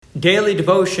Daily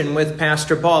Devotion with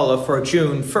Pastor Balla for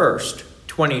June 1st,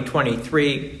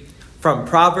 2023, from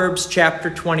Proverbs chapter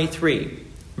 23,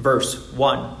 verse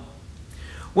 1.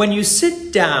 When you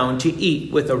sit down to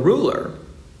eat with a ruler,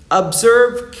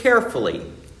 observe carefully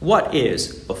what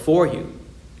is before you.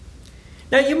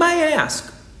 Now you might ask,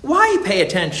 why pay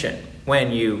attention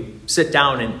when you sit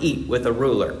down and eat with a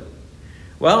ruler?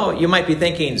 Well, you might be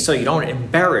thinking, so you don't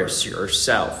embarrass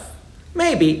yourself.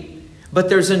 Maybe. But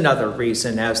there's another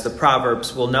reason, as the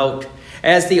Proverbs will note.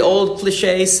 As the old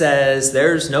cliche says,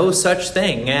 there's no such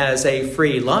thing as a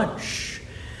free lunch.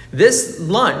 This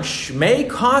lunch may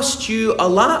cost you a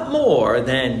lot more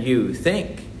than you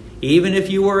think, even if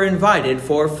you were invited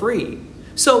for free.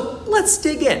 So let's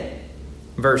dig in.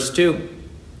 Verse 2.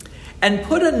 And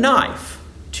put a knife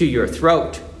to your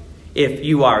throat if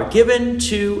you are given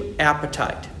to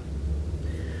appetite.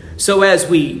 So as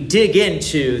we dig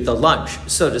into the lunch,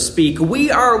 so to speak,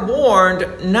 we are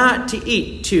warned not to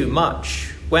eat too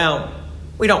much. Well,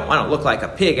 we don't want to look like a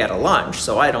pig at a lunch,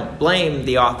 so I don't blame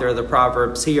the author of the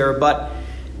Proverbs here, but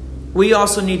we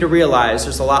also need to realize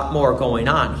there's a lot more going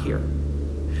on here.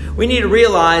 We need to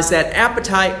realize that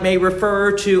appetite may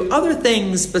refer to other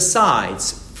things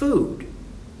besides food.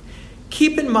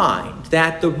 Keep in mind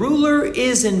that the ruler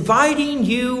is inviting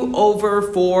you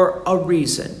over for a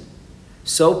reason.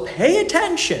 So pay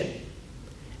attention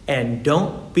and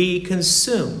don't be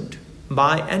consumed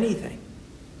by anything.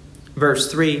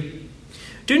 Verse 3,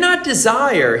 do not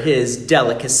desire his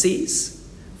delicacies,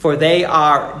 for they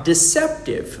are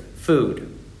deceptive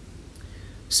food.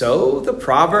 So the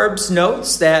Proverbs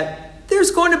notes that there's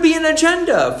going to be an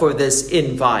agenda for this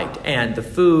invite, and the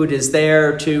food is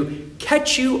there to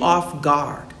catch you off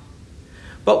guard.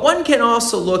 But one can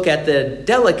also look at the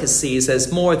delicacies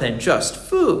as more than just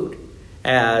food.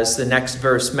 As the next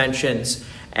verse mentions,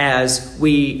 as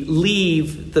we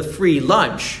leave the free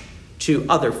lunch to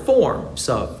other forms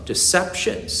of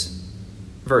deceptions.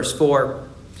 Verse 4,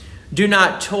 do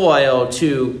not toil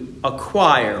to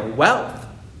acquire wealth.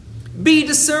 Be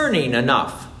discerning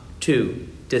enough to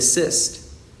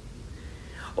desist.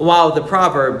 While the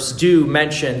Proverbs do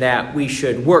mention that we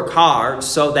should work hard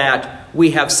so that we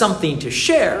have something to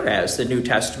share, as the New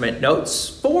Testament notes,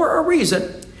 for a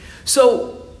reason,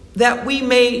 so that we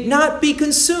may not be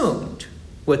consumed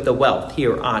with the wealth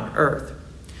here on earth.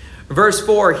 Verse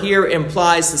 4 here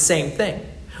implies the same thing.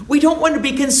 We don't want to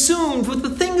be consumed with the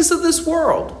things of this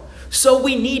world, so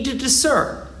we need to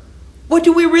discern. What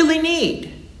do we really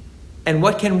need? And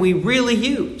what can we really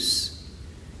use?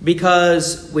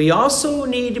 Because we also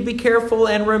need to be careful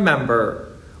and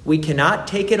remember, we cannot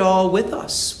take it all with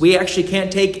us. We actually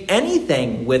can't take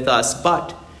anything with us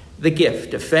but the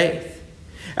gift of faith.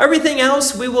 Everything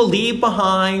else we will leave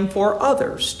behind for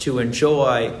others to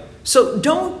enjoy. So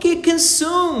don't get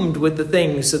consumed with the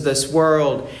things of this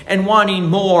world and wanting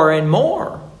more and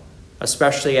more.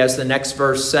 Especially as the next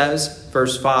verse says,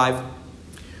 verse 5,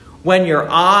 when your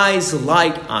eyes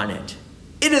light on it,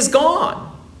 it is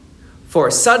gone.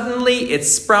 For suddenly it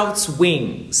sprouts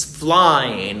wings,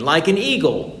 flying like an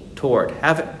eagle toward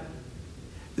heaven.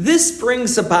 This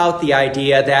brings about the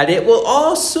idea that it will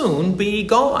all soon be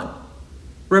gone.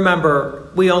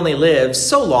 Remember, we only live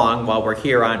so long while we're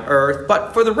here on earth,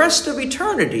 but for the rest of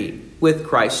eternity with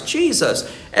Christ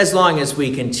Jesus, as long as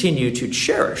we continue to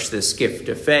cherish this gift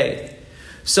of faith.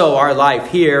 So our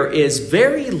life here is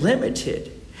very limited.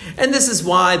 And this is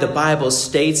why the Bible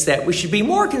states that we should be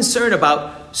more concerned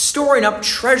about storing up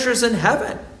treasures in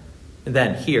heaven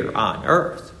than here on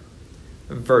earth.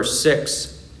 Verse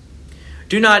 6,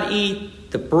 do not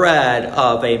eat the bread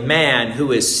of a man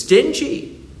who is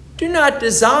stingy. Do not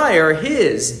desire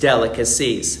his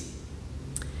delicacies.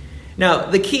 Now,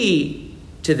 the key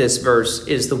to this verse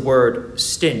is the word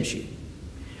stingy.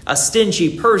 A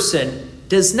stingy person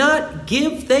does not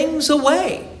give things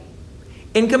away.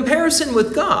 In comparison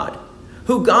with God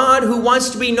who wants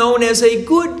to be known as a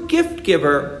good gift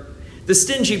giver, the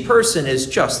stingy person is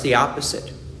just the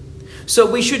opposite. So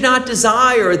we should not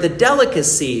desire the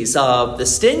delicacies of the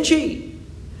stingy,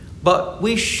 but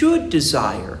we should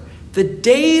desire the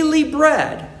daily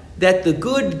bread that the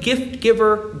good gift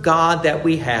giver God that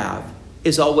we have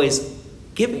is always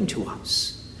giving to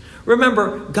us.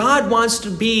 Remember, God wants to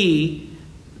be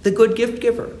the good gift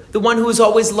giver, the one who is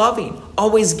always loving,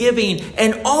 always giving,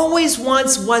 and always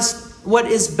wants what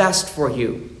is best for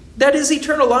you. That is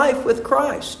eternal life with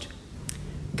Christ.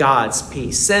 God's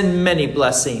peace and many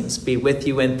blessings be with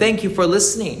you, and thank you for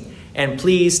listening. And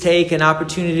please take an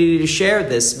opportunity to share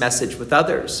this message with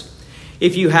others.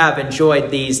 If you have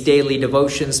enjoyed these daily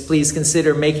devotions, please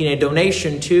consider making a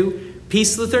donation to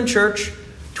Peace Lutheran Church,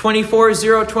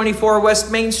 24024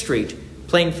 West Main Street,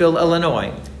 Plainfield,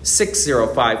 Illinois,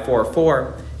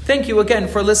 60544. Thank you again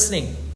for listening.